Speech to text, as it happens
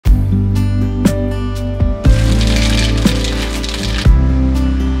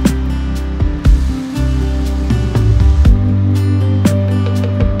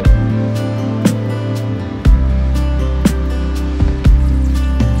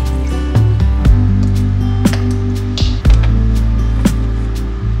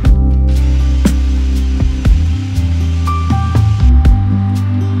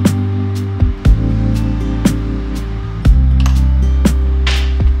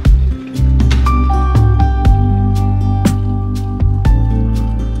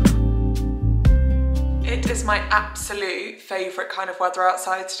my absolute favourite kind of weather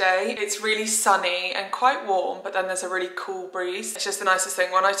outside today. It's really sunny and quite warm, but then there's a really cool breeze. It's just the nicest thing.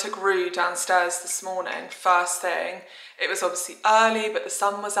 When I took Rue downstairs this morning, first thing, it was obviously early, but the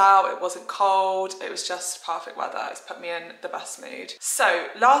sun was out, it wasn't cold, it was just perfect weather. It's put me in the best mood. So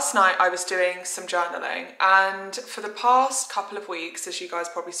last night I was doing some journaling, and for the past couple of weeks, as you guys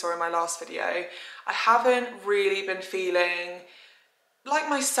probably saw in my last video, I haven't really been feeling like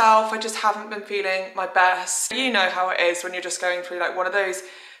myself. I just haven't been feeling my best. You know how it is when you're just going through like one of those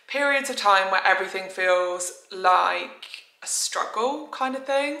periods of time where everything feels like a struggle kind of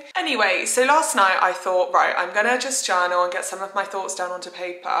thing. Anyway, so last night I thought, right, I'm gonna just journal and get some of my thoughts down onto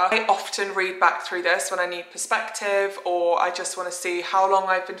paper. I often read back through this when I need perspective, or I just want to see how long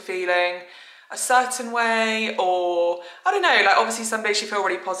I've been feeling a certain way, or I don't know, like obviously some days you feel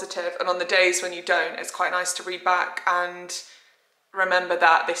really positive, and on the days when you don't, it's quite nice to read back and remember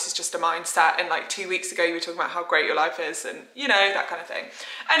that this is just a mindset, and like 2 weeks ago you were talking about how great your life is, and you know, that kind of thing.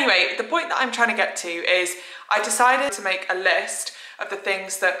 Anyway, the point that I'm trying to get to is I decided to make a list of the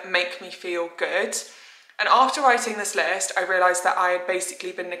things that make me feel good, and after writing this list I realised that I had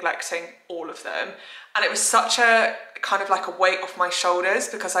basically been neglecting all of them, and it was such a kind of like a weight off my shoulders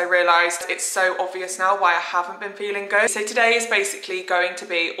because I realised it's so obvious now why I haven't been feeling good. So today is basically going to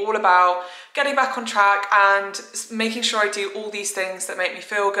be all about getting back on track and making sure I do all these things that make me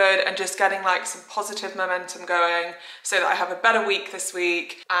feel good, and just getting like some positive momentum going so that I have a better week this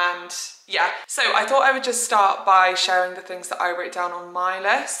week. And yeah, so I thought I would just start by sharing the things that I wrote down on my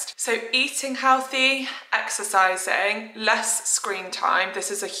list. So eating healthy, exercising, less screen time.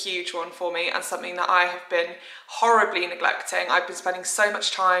 This is a huge one for me and something that I have been horribly neglecting. I've been spending so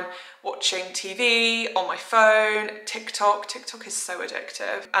much time watching TV, on my phone, TikTok. TikTok is so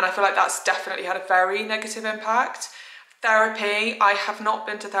addictive, and I feel like that's definitely had a very negative impact. Therapy. I have not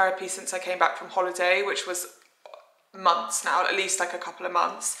been to therapy since I came back from holiday, which was months now, at least like a couple of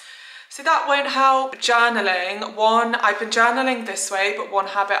months. So that won't help. Journaling. One, I've been journaling this way, but one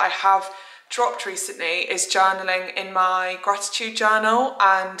habit I have dropped recently is journaling in my gratitude journal,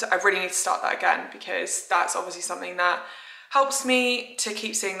 and I really need to start that again because that's obviously something that helps me to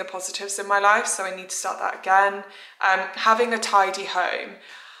keep seeing the positives in my life, so I need to start that again. Having a tidy home.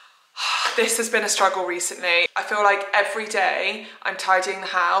 This has been a struggle recently. I feel like every day I'm tidying the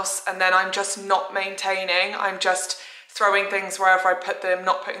house and then I'm just not maintaining. I'm just throwing things wherever I put them,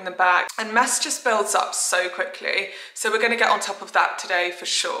 not putting them back, and mess just builds up so quickly. So we're going to get on top of that today for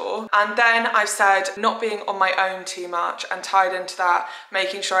sure. And then I've said not being on my own too much, and tied into that,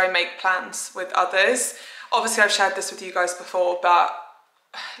 making sure I make plans with others. Obviously I've shared this with you guys before, but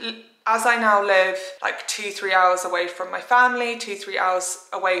as I now live like 2-3 hours away from my family, 2-3 hours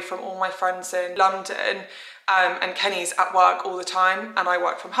away from all my friends in London, and Kenny's at work all the time and I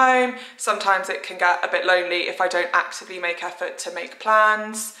work from home, sometimes it can get a bit lonely if I don't actively make effort to make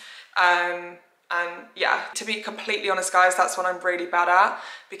plans. And yeah, to be completely honest guys, that's what I'm really bad at,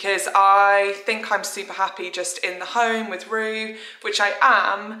 because I think I'm super happy just in the home with Rue, which I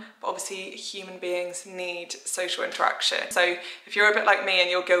am, but obviously human beings need social interaction. So if you're a bit like me and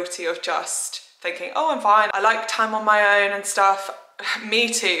you're guilty of just thinking, oh, I'm fine, I like time on my own and stuff, me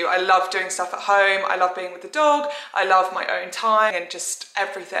too. I love doing stuff at home, I love being with the dog, I love my own time and just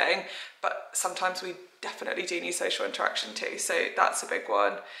everything, but sometimes we definitely do need social interaction too, so that's a big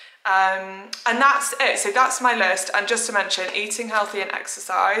one. And that's it. So that's my list. And just to mention, eating healthy and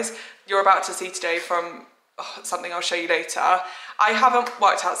exercise, you're about to see today from something I'll show you later. I haven't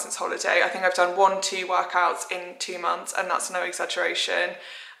worked out since holiday. I think I've done 1-2 workouts in 2 months, and that's no exaggeration,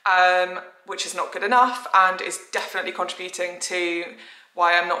 which is not good enough and is definitely contributing to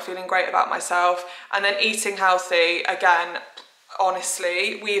why I'm not feeling great about myself. And then eating healthy, again,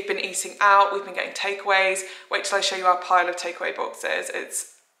 honestly, we've been eating out, we've been getting takeaways. Wait till I show you our pile of takeaway boxes.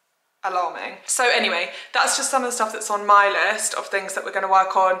 It's alarming. So anyway, that's just some of the stuff that's on my list of things that we're going to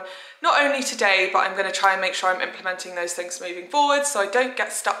work on, not only today, but I'm going to try and make sure I'm implementing those things moving forward so I don't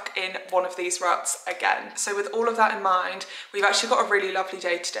get stuck in one of these ruts again. So with all of that in mind, we've actually got a really lovely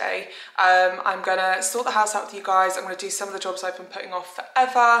day today. I'm going to sort the house out with you guys. I'm going to do some of the jobs I've been putting off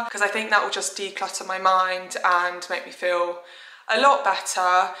forever because I think that will just declutter my mind and make me feel a lot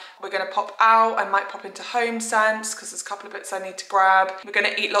better. We're going to pop out. I might pop into Home Sense because there's a couple of bits I need to grab. We're going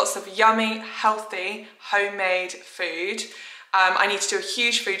to eat lots of yummy, healthy, homemade food. I need to do a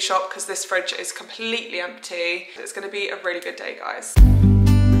huge food shop because this fridge is completely empty. It's going to be a really good day, guys.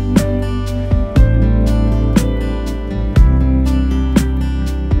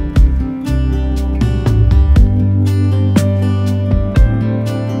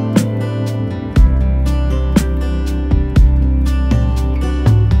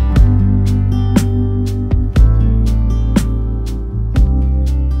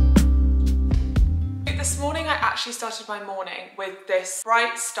 this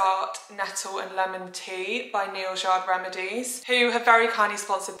Bright Start Nettle and Lemon Tea by Neal Remedies, who have very kindly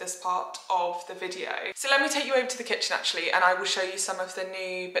sponsored this part of the video. So let me take you over to the kitchen actually, and I will show you some of the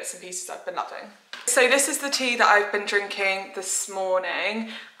new bits and pieces I've been loving. So this is the tea that I've been drinking this morning,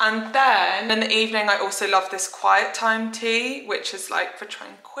 and then in the evening I also love this quiet time tea, which is like for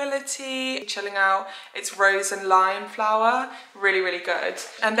tranquility, chilling out. It's rose and lime flower, really good.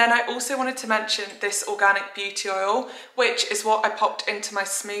 And then I also wanted to mention this organic beauty oil, which is what I popped into my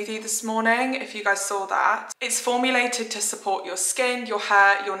smoothie this morning, if you guys saw that. It's formulated to support your skin, your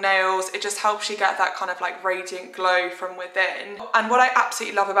hair, your nails. It just helps you get that kind of like radiant glow from within. And what I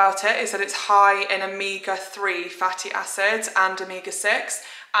absolutely love about it is that it's high in omega-3 fatty acids and omega-6.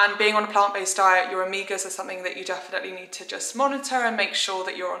 And being on a plant-based diet, your omegas are something that you definitely need to just monitor and make sure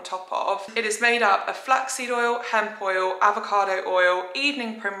that you're on top of. It is made up of flaxseed oil, hemp oil, avocado oil,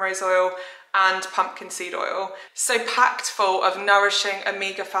 evening primrose oil, and pumpkin seed oil. So packed full of nourishing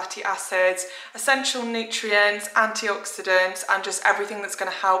omega fatty acids, essential nutrients, antioxidants, and just everything that's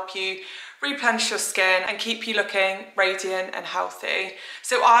going to help you replenish your skin and keep you looking radiant and healthy.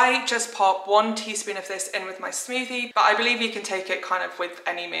 So I just pop 1 teaspoon of this in with my smoothie, but I believe you can take it kind of with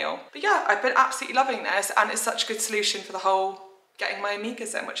any meal. But yeah, I've been absolutely loving this, and it's such a good solution for the whole getting my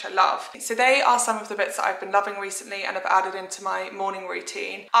omegas in, which I love. So they are some of the bits that I've been loving recently and have added into my morning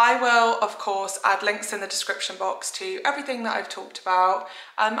routine. I will, of course, add links in the description box to everything that I've talked about,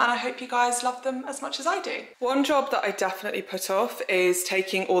 and I hope you guys love them as much as I do. One job that I definitely put off is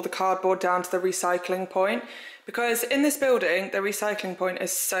taking all the cardboard down to the recycling point, because in this building, the recycling point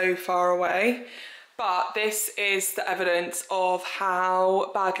is so far away. But this is the evidence of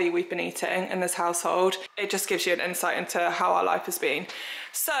how badly we've been eating in this household. It just gives you an insight into how our life has been.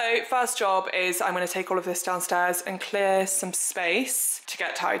 So first job is I'm going to take all of this downstairs and clear some space to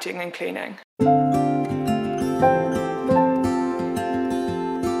get tidying and cleaning.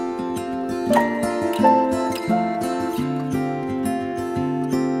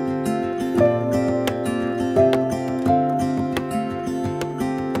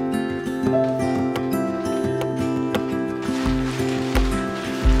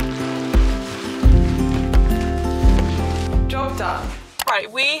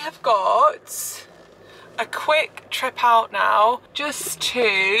 Right, we have got a quick trip out now just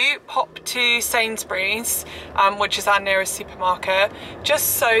to pop to Sainsbury's, which is our nearest supermarket,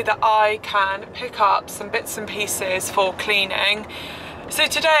 just so that I can pick up some bits and pieces for cleaning. So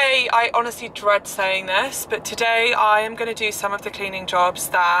today, I honestly dread saying this, but today I am going to do some of the cleaning jobs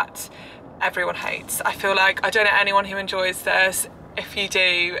that everyone hates. I feel like I don't know anyone who enjoys this. If you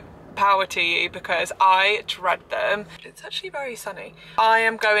do, power to you, because I dread them. It's actually very sunny. I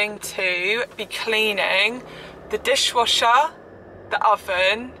am going to be cleaning the dishwasher, the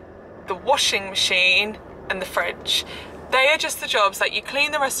oven, the washing machine, and the fridge. They are just the jobs that you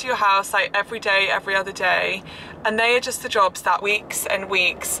clean the rest of your house like every day, every other day, and they are just the jobs that weeks and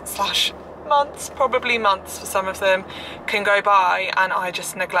weeks / months, probably months for some of them, can go by and I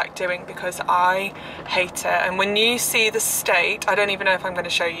just neglect doing because I hate it. And when you see the state, I don't even know if I'm going to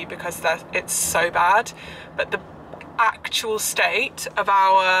show you because it's so bad, but the actual state of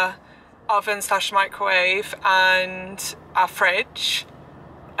our oven / microwave and our fridge,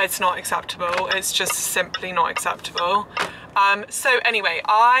 it's not acceptable. It's just simply not acceptable. So anyway,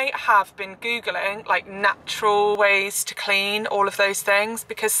 I have been Googling like natural ways to clean all of those things,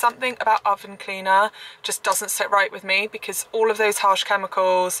 because something about oven cleaner just doesn't sit right with me, because all of those harsh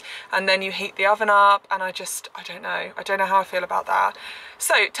chemicals, and then you heat the oven up, and I don't know how I feel about that.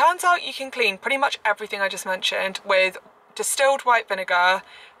 So it turns out you can clean pretty much everything I just mentioned with distilled white vinegar,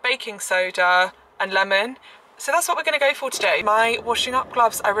 baking soda, and lemon. So that's what we're going to go for today. My washing up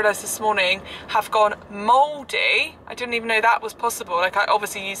gloves, I realised this morning, have gone mouldy. I didn't even know that was possible. Like, I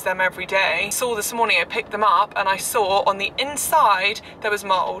obviously use them every day. Saw this morning, I picked them up and I saw on the inside there was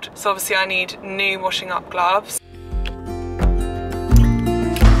mould. So obviously I need new washing up gloves.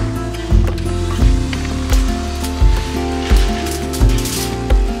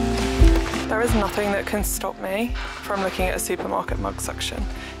 There is nothing that can stop me from looking at a supermarket mug section.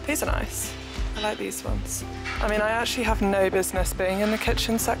 These are nice. I like these ones. I mean, I actually have no business being in the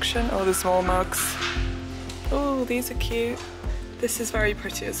kitchen section or the small mugs. Oh, these are cute. This is very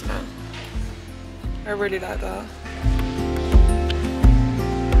pretty, isn't it? I really like that.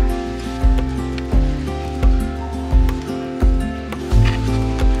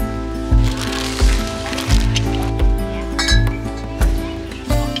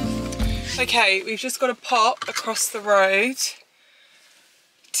 Okay, we've just got to pop across the road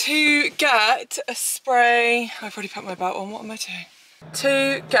to get a spray. I've already put my belt on, what am I doing?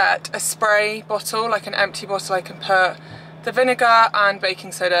 To get a spray bottle, like an empty bottle I can put the vinegar and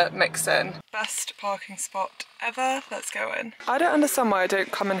baking soda mixed in. Best parking spot ever. Let's go in. I don't understand why I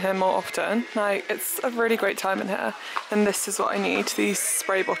don't come in here more often. Like, it's a really great time in here. And this is what I need, these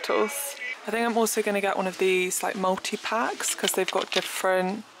spray bottles. I think I'm also going to get one of these like multi-packs because they've got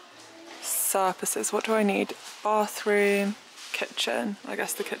different surfaces. What do I need? Bathroom, kitchen. I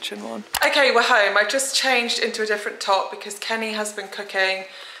guess the kitchen one. Okay, we're home. I just changed into a different top because Kenny has been cooking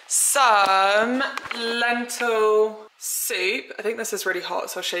some lentil soup. I think this is really hot,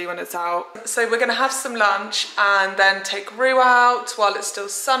 so I'll show you when it's out. So we're gonna have some lunch and then take Rue out while it's still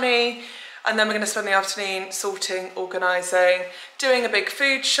sunny. And then we're gonna spend the afternoon sorting, organising, doing a big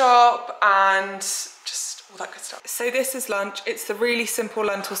food shop and just all that good stuff. So this is lunch. It's the really simple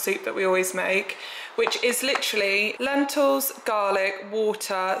lentil soup that we always make, which is literally lentils, garlic,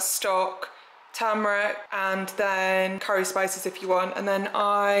 water, stock, turmeric, and then curry spices if you want, and then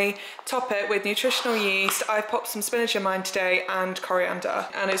I top it with nutritional yeast. I've popped some spinach in mine today and coriander,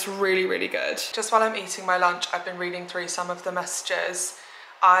 and it's really, really good. Just while I'm eating my lunch, I've been reading through some of the messages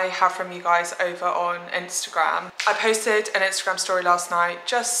I have from you guys over on Instagram. I posted an Instagram story last night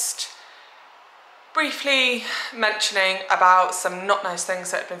just briefly mentioning about some not nice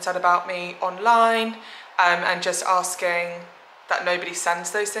things that have been said about me online, and just asking that nobody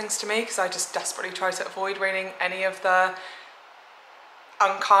sends those things to me because I just desperately try to avoid reading any of the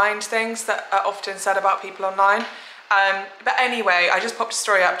unkind things that are often said about people online. But anyway, I just popped a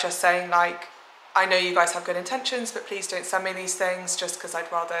story up just saying, like, I know you guys have good intentions, but please don't send me these things just because I'd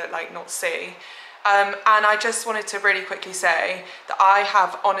rather like not see. And I just wanted to really quickly say that I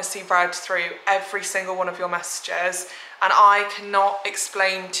have honestly read through every single one of your messages, and I cannot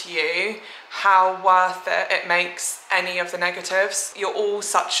explain to you how worth it makes any of the negatives. You're all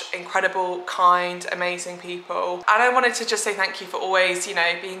such incredible, kind, amazing people. And I wanted to just say thank you for always, you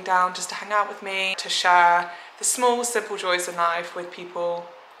know, being down just to hang out with me, to share the small, simple joys in life with people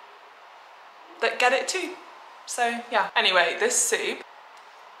that get it too. So yeah, anyway, this soup,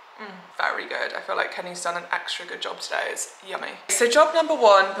 very good. I feel like Kenny's done an extra good job today. It's yummy. So job number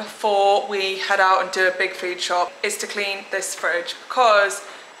one before we head out and do a big food shop is to clean this fridge because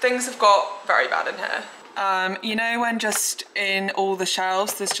things have got very bad in here. You know when just in all the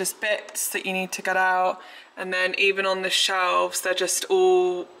shelves there's just bits that you need to get out, and then even on the shelves they're just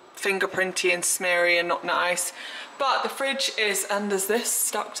all fingerprinty and smeary and not nice. But the fridge is, and there's this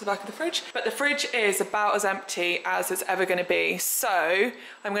stuck to the back of the fridge, but the fridge is about as empty as it's ever going to be. So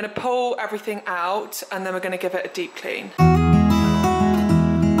I'm going to pull everything out and then we're going to give it a deep clean.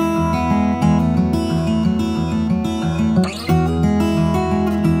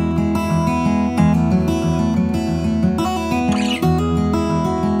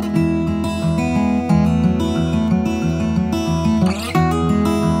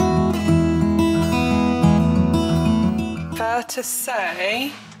 To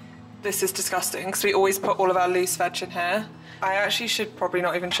say this is disgusting because we always put all of our loose veg in here. I actually should probably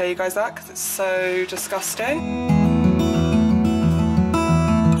not even show you guys that because it's so disgusting.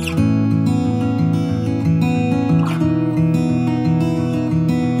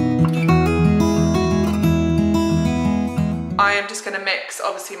 I am just going to mix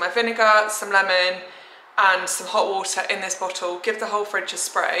obviously my vinegar, some lemon and some hot water in this bottle, give the whole fridge a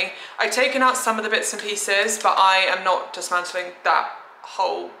spray. I've taken out some of the bits and pieces, but I am not dismantling that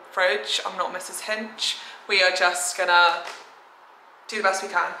whole fridge. I'm not Mrs. Hinch. We are just gonna do the best we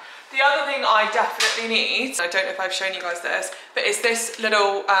can. The other thing I definitely need, I don't know if I've shown you guys this, but is this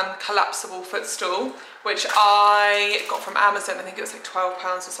little collapsible footstool, which I got from Amazon. I think it was like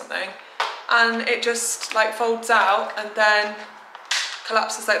 £12 or something. And it just like folds out and then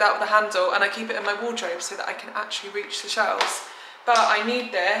collapses like that with a handle, and I keep it in my wardrobe so that I can actually reach the shelves. But I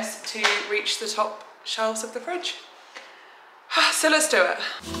need this to reach the top shelves of the fridge. So let's do it.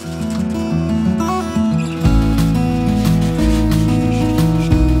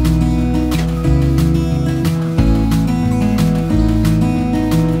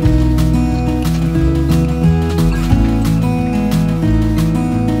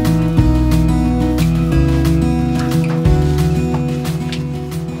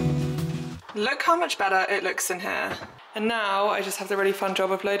 Look how much better it looks in here. And now I just have the really fun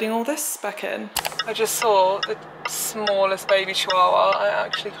job of loading all this back in. I just saw the smallest baby chihuahua. I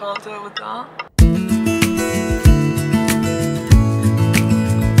actually can't deal with that.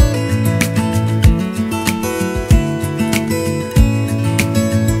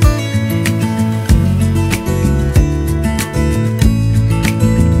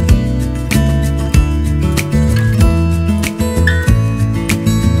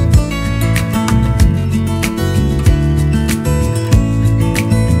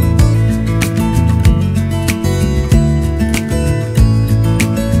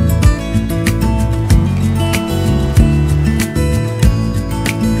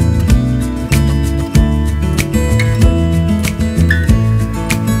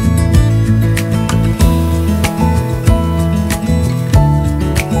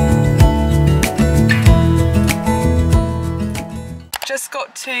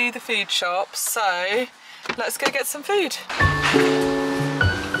 got to the food shop, so let's go get some food.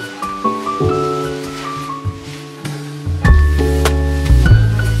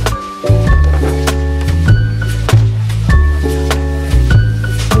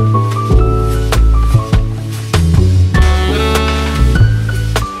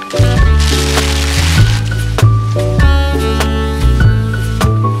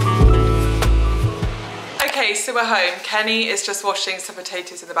 So we're home. Kenny is just washing some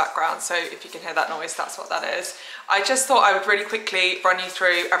potatoes in the background, so if you can hear that noise, that's what that is. I just thought I would really quickly run you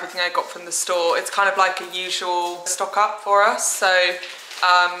through everything I got from the store. It's kind of like a usual stock up for us, so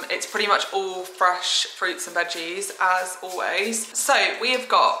it's pretty much all fresh fruits and veggies as always. So we have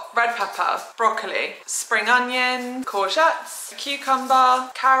got red pepper, broccoli, spring onion, courgettes,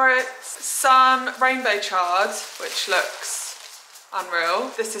 cucumber, carrots, some rainbow chard, which looks unreal.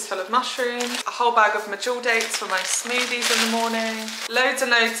 This is full of mushrooms, a whole bag of majol dates for my smoothies in the morning, loads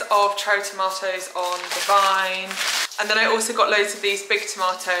and loads of cherry tomatoes on the vine, and then I also got loads of these big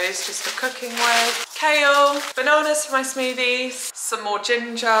tomatoes just for cooking with, kale, bananas for my smoothies, some more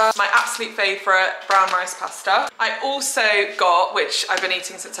ginger, my absolute favourite brown rice pasta. I also got, which I've been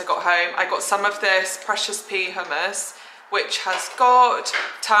eating since I got home, I got some of this precious pea hummus, which has got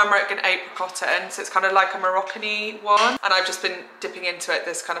turmeric and apricot in, so it's kind of like a Moroccan-y one. And I've just been dipping into it,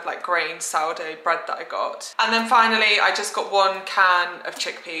 this kind of like grain sourdough bread that I got. And then finally, I just got 1 can of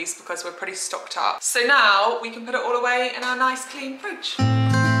chickpeas because we're pretty stocked up. So now we can put it all away in our nice clean fridge.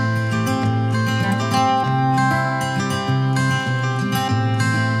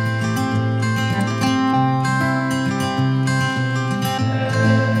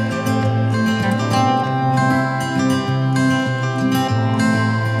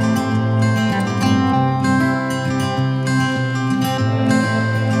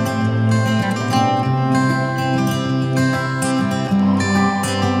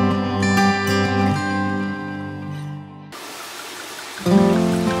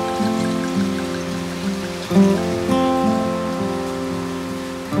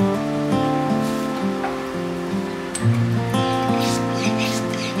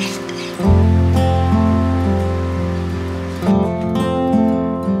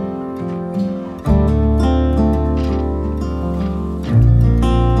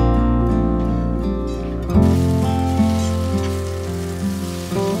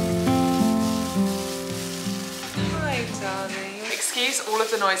 Excuse all of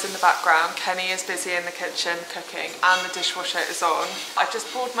the noise in the background. Kenny is busy in the kitchen cooking and the dishwasher is on. I've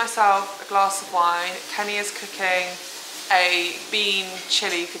just poured myself a glass of wine. Kenny is cooking a bean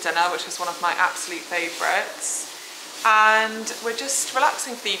chilli for dinner, which is one of my absolute favourites. And we're just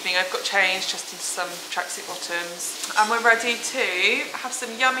relaxing for the evening. I've got changed just into some tracksuit bottoms and we're ready to have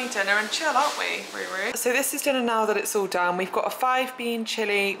some yummy dinner and chill, aren't we, Ruru? So this is dinner now that it's all done. We've got a 5 bean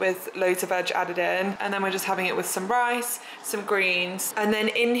chilli with loads of veg added in, and then we're just having it with some rice, some greens, and then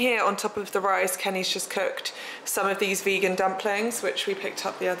in here on top of the rice, Kenny's just cooked some of these vegan dumplings, which we picked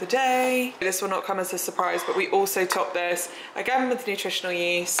up the other day. This will not come as a surprise, but we also top this again with nutritional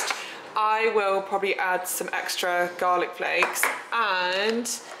yeast. I will probably add some extra garlic flakes and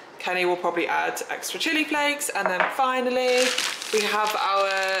Kenny will probably add extra chili flakes, and then finally we have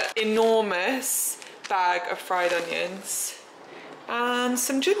our enormous bag of fried onions and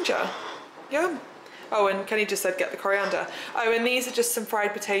some ginger. Yum. Oh, and Kenny just said get the coriander. Oh, and these are just some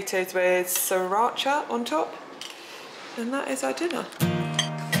fried potatoes with sriracha on top. And that is our dinner.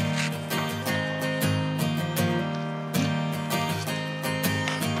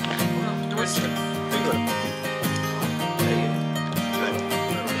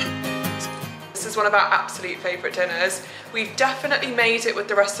 This is one of our absolute favourite dinners. We've definitely made it with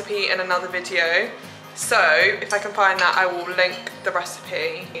the recipe in another video, so if I can find that, I will link the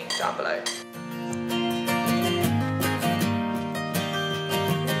recipe down below.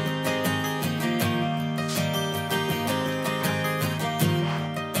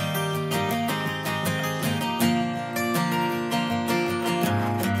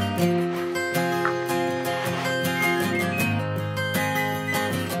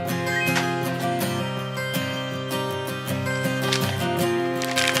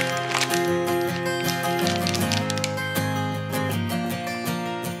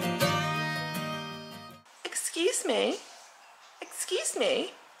 Excuse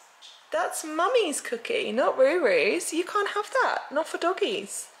me, that's Mummy's cookie, not Ruru's. You can't have that, not for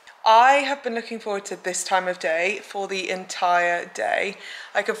doggies. I have been looking forward to this time of day for the entire day.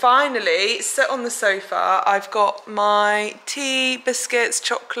 I can finally sit on the sofa. I've got my tea, biscuits,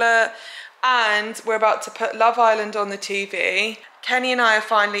 chocolate, and we're about to put Love Island on the TV. Kenny and I are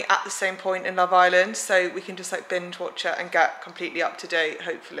finally at the same point in Love Island, so we can just like binge watch it and get completely up to date,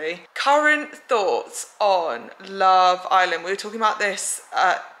 hopefully. Current thoughts on Love Island. We were talking about this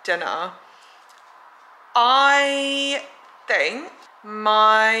at dinner. I think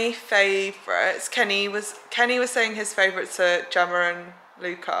my favourites, Kenny was saying his favourites are Gemma and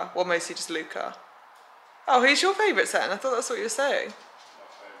Luca, well mostly just Luca. Oh, who's your favourite then? I thought that's what you were saying.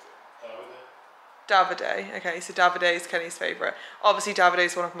 Davide. Okay, so Davide is Kenny's favourite. Obviously Davide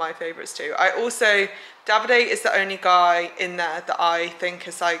is one of my favourites too. Davide is the only guy in there that I think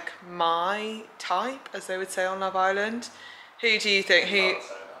is like my type, as they would say on Love Island. Who do you think?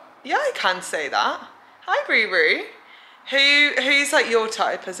 Yeah, I can say that. Hi, Ruru. Who's like your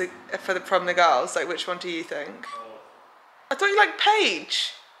type from the girls? Like, which one do you think? I thought you liked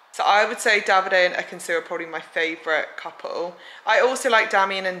Paige. So I would say Davide and Ekin Su are probably my favourite couple. I also like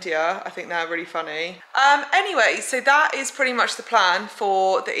Dami and India. I think they're really funny. Anyway, so that is pretty much the plan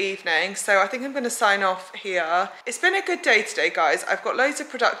for the evening. So I think I'm going to sign off here. It's been a good day today, guys. I've got loads of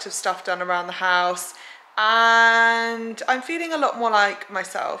productive stuff done around the house and I'm feeling a lot more like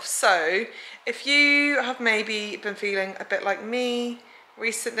myself. So if you have maybe been feeling a bit like me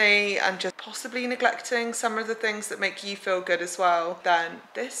recently and just possibly neglecting some of the things that make you feel good as well, then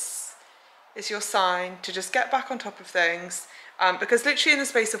this is your sign to just get back on top of things, because literally in the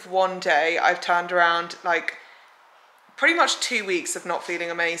space of one day I've turned around like pretty much 2 weeks of not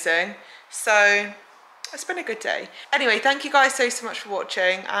feeling amazing. So it's been a good day. Anyway, thank you guys so much for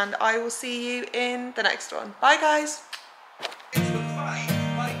watching and I will see you in the next one. Bye guys.